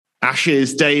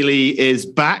Ashes Daily is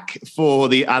back for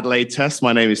the Adelaide Test.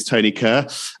 My name is Tony Kerr,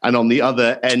 and on the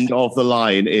other end of the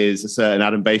line is a certain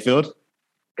Adam Bayfield.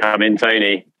 Come in,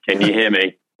 Tony. Can you hear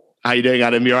me? How you doing,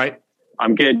 Adam? You all right?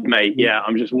 I'm good, mate. Yeah,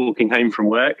 I'm just walking home from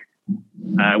work.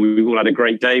 We've all had a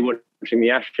great day watching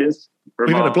the Ashes.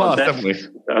 We've had a blast, haven't we?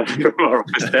 From our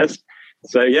office desk.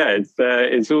 So yeah,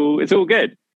 it's all good.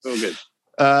 It's all good.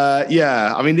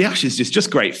 Yeah, I mean the Ashes is just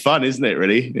great fun, isn't it?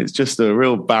 Really, it's just a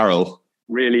real barrel.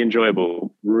 Really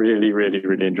enjoyable, really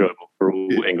enjoyable for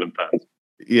all England fans.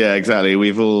 Yeah, exactly.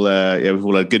 We've all had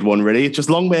a good one. Really, just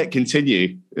long may it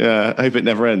continue. I hope it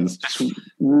never ends. Just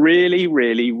really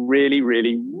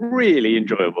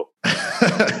enjoyable.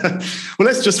 Well,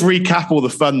 let's just recap all the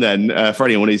fun then for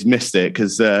anyone who's missed it,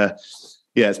 because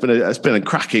it's been a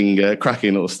cracking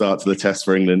little start to the Test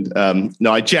for England.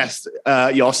 No, I jest.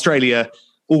 Australia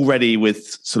already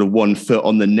with sort of 1 foot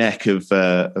on the neck of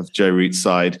Joe Root's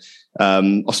side.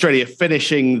 Australia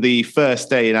finishing the first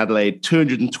day in Adelaide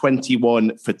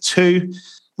 221 for 2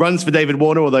 runs for David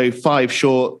Warner, although 5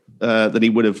 short than he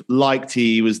would have liked.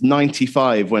 He was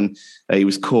 95 when he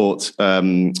was caught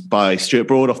by Stuart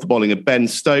Broad off the bowling of Ben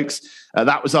Stokes.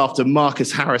 That was after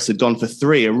Marcus Harris had gone for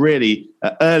 3, a really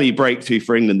early breakthrough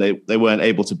for England. They weren't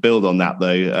able to build on that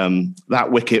though.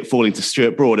 That wicket falling to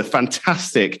Stuart Broad, a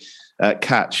fantastic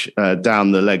catch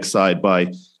down the leg side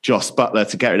by Jos Buttler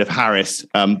to get rid of Harris.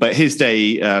 But his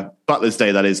day, Butler's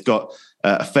day, that is, got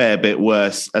a fair bit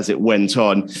worse as it went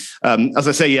on. As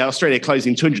I say, Australia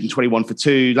closing 221 for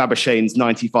 2. Labuschagne's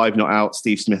 95 not out.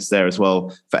 Steve Smith's there as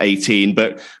well for 18.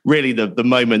 But really the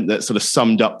moment that sort of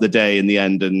summed up the day in the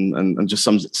end and just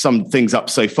summed things up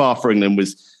so far for England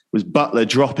was Buttler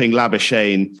dropping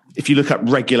Labuschagne. If you look up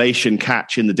regulation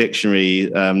catch in the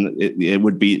dictionary, it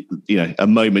would be a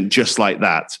moment just like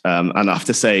that. And I have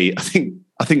to say,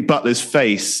 I think Buttler's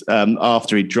face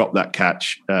after he dropped that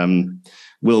catch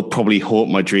will probably haunt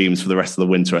my dreams for the rest of the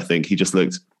winter. I think he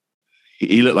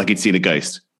looked like he'd seen a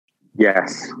ghost.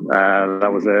 Yes,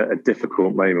 that was a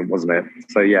difficult moment, wasn't it?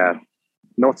 So yeah,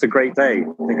 not a great day. I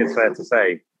think it's fair to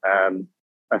say.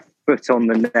 A foot on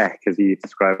the neck, as you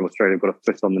described, Australia got a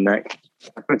foot on the neck,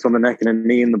 and a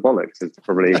knee in the bollocks. Is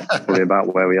probably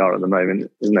about where we are at the moment,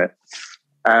 isn't it?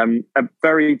 A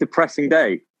very depressing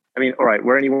day. I mean, all right,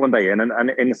 we're only 1 day in, and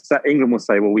England will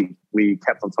say, well, we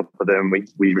kept on top of them,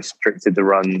 we restricted the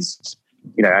runs,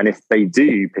 and if they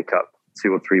do pick up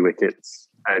 2 or 3 wickets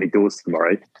early doors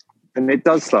tomorrow, then it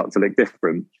does start to look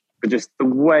different. But just the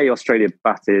way Australia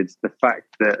batted, the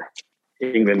fact that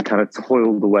England kind of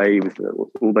toiled away with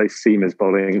all those seamers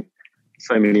bowling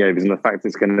so many overs, and the fact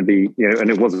it's going to be, and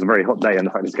it was a very hot day, and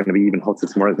the fact it's going to be even hotter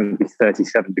tomorrow, it's going to be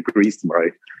 37 degrees tomorrow.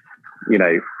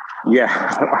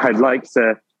 I'd like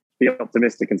to be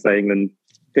optimistic and say England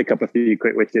pick up a few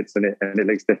quick wickets and it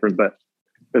looks different, but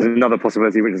there's another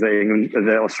possibility, which is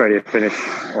that Australia finish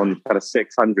on kind of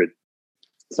 600.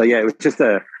 So yeah, it was just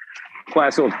quite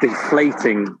a sort of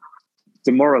deflating,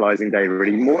 demoralising day,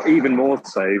 really, even more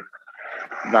so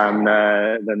than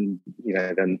the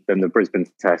Brisbane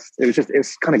Test. It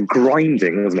was kind of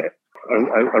grinding, wasn't it?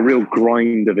 A real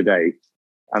grind of a day.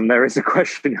 And there is a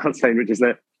question outside, which is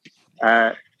that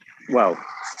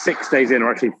 6 days in,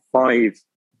 or actually 5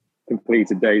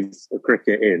 completed days of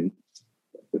cricket in,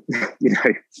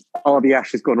 are the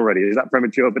Ashes gone already? Is that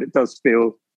premature? But it does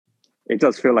feel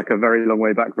like a very long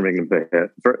way back from England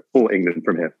for England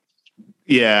from here.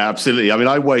 Yeah, absolutely. I mean,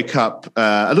 I woke up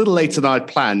a little later than I'd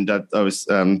planned. I was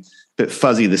a bit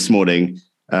fuzzy this morning.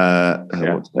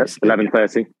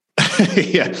 11:30.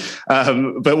 Yeah.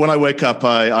 But when I woke up,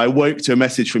 I woke to a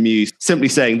message from you simply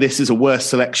saying this is a worse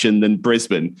selection than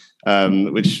Brisbane,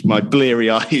 which my bleary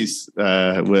eyes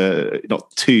were not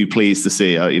too pleased to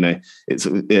see.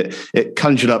 It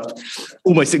conjured up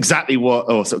almost exactly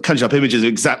conjured up images of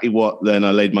exactly what then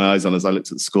I laid my eyes on as I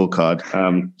looked at the scorecard.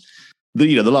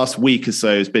 The last week or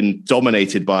so has been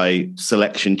dominated by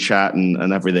selection chat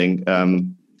and everything.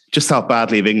 Just how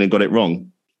badly have England got it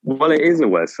wrong? Well, it is a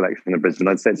worse selection than Brisbane.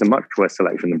 I'd say it's a much worse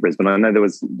selection than Brisbane. I know there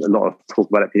was a lot of talk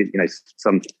about it.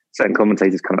 Some certain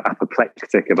commentators kind of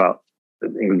apoplectic about the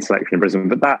England selection in Brisbane,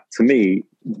 but that to me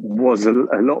was a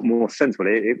lot more sensible.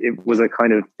 It was at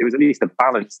least a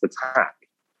balanced attack.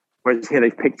 Whereas here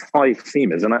they've picked 5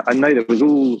 seamers, and I know there was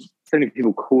so many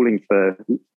people calling for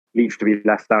Leach to be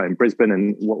left out in Brisbane,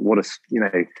 and what a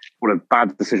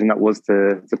bad decision that was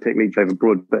to pick Leach over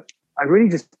Broad. But I really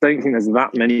just don't think there's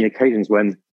that many occasions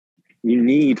when you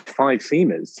need 5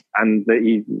 seamers and that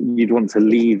you'd want to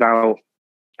leave out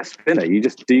a spinner. You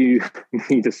just do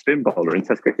need a spin bowler in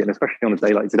Test cricket, and especially on a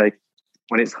day like today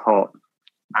when it's hot,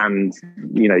 And,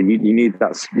 you need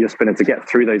your spinner to get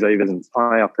through those overs and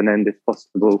tie up an end if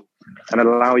possible and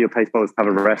allow your pace bowlers to have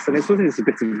a rest. And it's also just a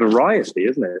bit of variety,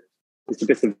 isn't it? It's a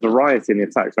bit of variety in the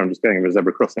attack. So I'm just going over a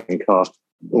zebra crossing car.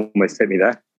 Almost hit me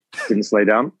there. Didn't slow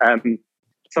down.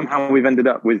 Somehow we've ended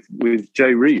up with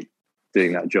Joe Root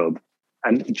doing that job.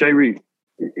 And Joe Root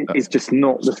is just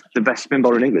not the best spin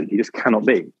bowler in England. He just cannot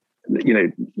be.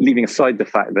 Leaving aside the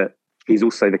fact that he's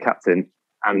also the captain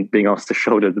and being asked to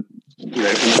shoulder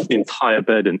the entire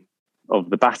burden of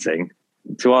the batting,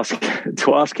 to ask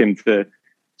him to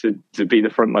be the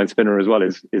frontline spinner as well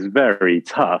is very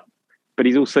tough. But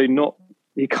he's also not.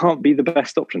 He can't be the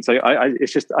best option. So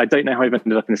I don't know how we've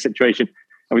ended up in a situation.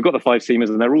 And we've got the 5 seamers,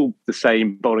 and they're all the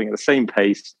same, bowling at the same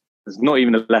pace. There's not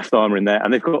even a left armer in there,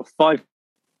 and they've got 5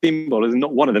 seam bowlers, and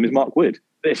not one of them is Mark Wood.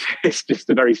 It's just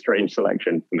a very strange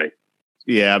selection for me.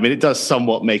 Yeah, I mean, it does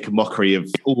somewhat make a mockery of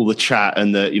all the chat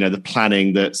and the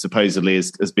planning that supposedly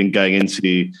has been going into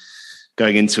it.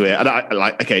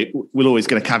 And we're always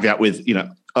going to caveat with,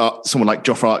 someone like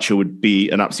Jofra Archer would be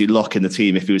an absolute lock in the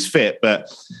team if he was fit,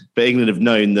 but England have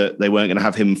known that they weren't going to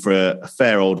have him for a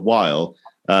fair old while.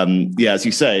 As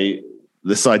you say,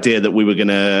 this idea that we were going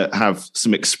to have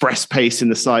some express pace in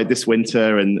the side this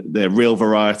winter and the real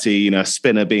variety,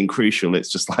 spinner being crucial,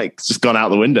 it's just gone out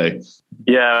the window.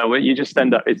 Yeah, well, you just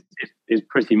end up, it's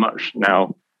pretty much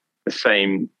now the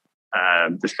same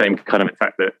kind of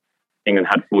attack that England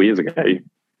had 4 years ago,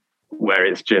 where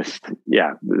it's just,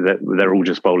 they're all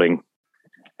just bowling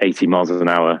 80 miles an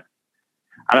hour.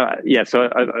 And so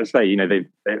I say,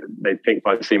 they picked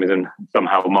 5 seamers and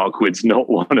somehow Mark Wood's not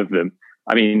one of them.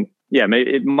 I mean,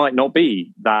 maybe it might not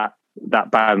be that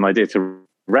bad an idea to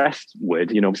rest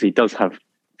Wood. Obviously he does have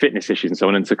fitness issues and so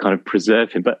on, and to kind of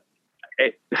preserve him. But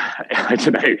I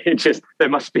don't know. It just, there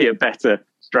must be a better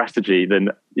strategy than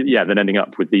ending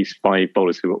up with these 5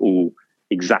 bowlers who are all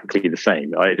exactly the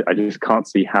same. I just can't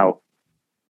see how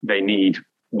they need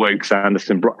Woakes,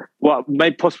 Anderson. Well,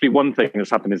 maybe possibly one thing that's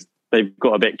happened is they've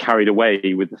got a bit carried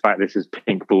away with the fact this is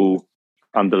pink ball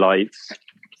under lights.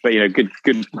 But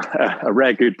a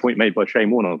rare good point made by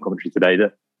Shane Warne on commentary today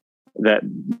that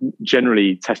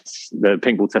generally the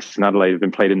pink ball tests in Adelaide have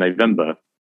been played in November.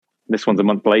 This one's a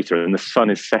month later, and the sun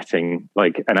is setting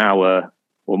like an hour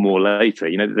or more later.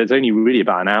 There's only really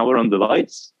about an hour under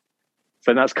lights.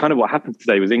 So that's kind of what happened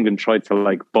today. Was England tried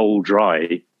to bowl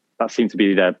dry. That seemed to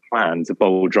be their plan, to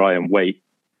bowl dry and wait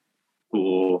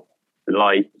for the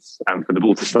lights and for the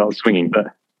ball to start swinging.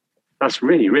 But that's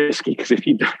really risky, because if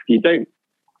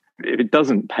it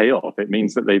doesn't pay off, it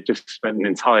means that they've just spent an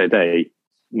entire day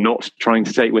not trying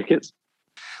to take wickets.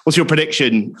 What's your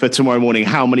prediction for tomorrow morning?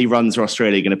 How many runs are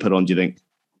Australia going to put on, do you think?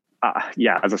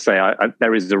 As I say,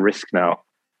 there is a risk now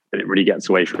that it really gets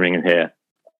away from England here.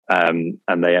 And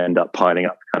they end up piling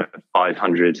up kind of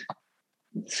 500,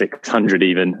 600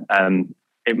 even.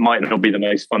 It might not be the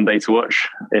most fun day to watch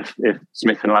if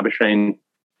Smith and Labuschagne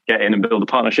get in and build a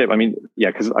partnership.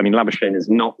 Because Labuschagne is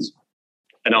not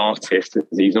an artist.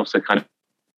 He's also kind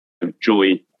of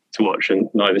joy to watch, and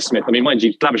neither Smith. Mind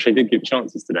you, Labuschagne did give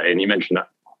chances today, and you mentioned that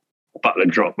Butler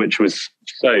drop, which was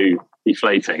so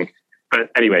deflating. But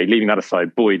anyway, leaving that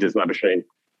aside, boy, does Labuschagne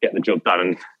get the job done,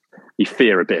 and you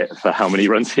fear a bit for how many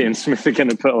runs he and Smith are going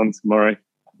to put on tomorrow.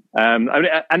 And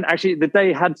actually, the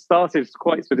day had started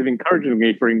quite sort of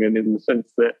encouragingly for England, in the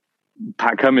sense that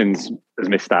Pat Cummins has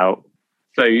missed out.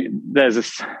 So there's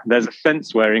a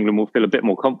sense where England will feel a bit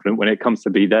more confident when it comes to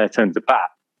be their turn to bat.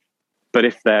 But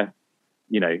if they're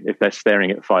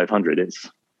staring at 500,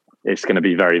 it's going to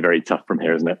be very, very tough from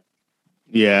here, isn't it?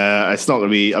 Yeah, it's not going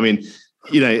to be.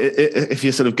 If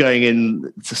you're sort of going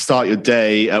in to start your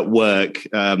day at work,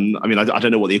 I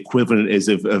don't know what the equivalent is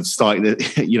of starting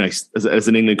as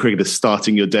an England cricketer,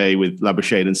 starting your day with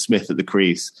Labuschagne and Smith at the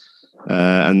crease,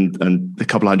 and a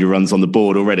couple of hundred runs on the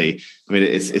board already.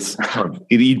 It's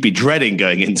you'd be dreading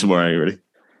going in tomorrow, really.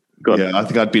 Yeah, I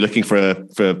think I'd be looking for a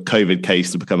COVID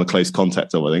case to become a close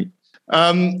contact of, I think.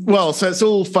 So it's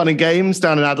all fun and games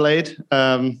down in Adelaide.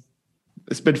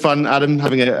 It's been fun, Adam,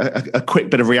 having a quick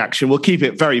bit of reaction. We'll keep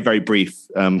it very, very brief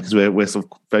because we're sort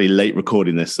of very late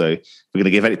recording this. So we're going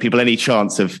to give people any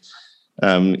chance of,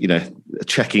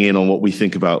 checking in on what we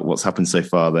think about what's happened so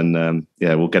far. Then,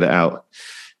 we'll get it out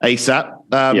ASAP.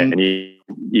 And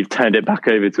you've turned it back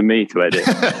over to me to edit.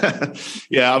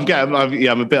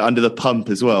 I'm a bit under the pump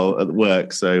as well at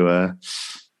work. So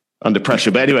under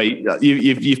pressure. But anyway,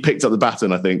 you've picked up the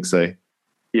baton, I think. So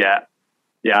yeah,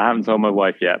 I haven't told my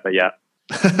wife yet, but yeah.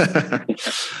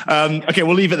 Okay,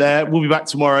 we'll leave it there. We'll be back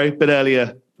tomorrow, a bit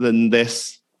earlier than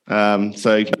this. Keep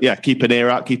an ear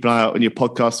out, keep an eye out on your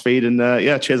podcast feed, and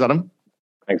cheers, Adam.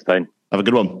 Thanks, Tane. Have a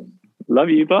good one. Love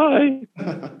you.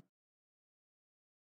 Bye.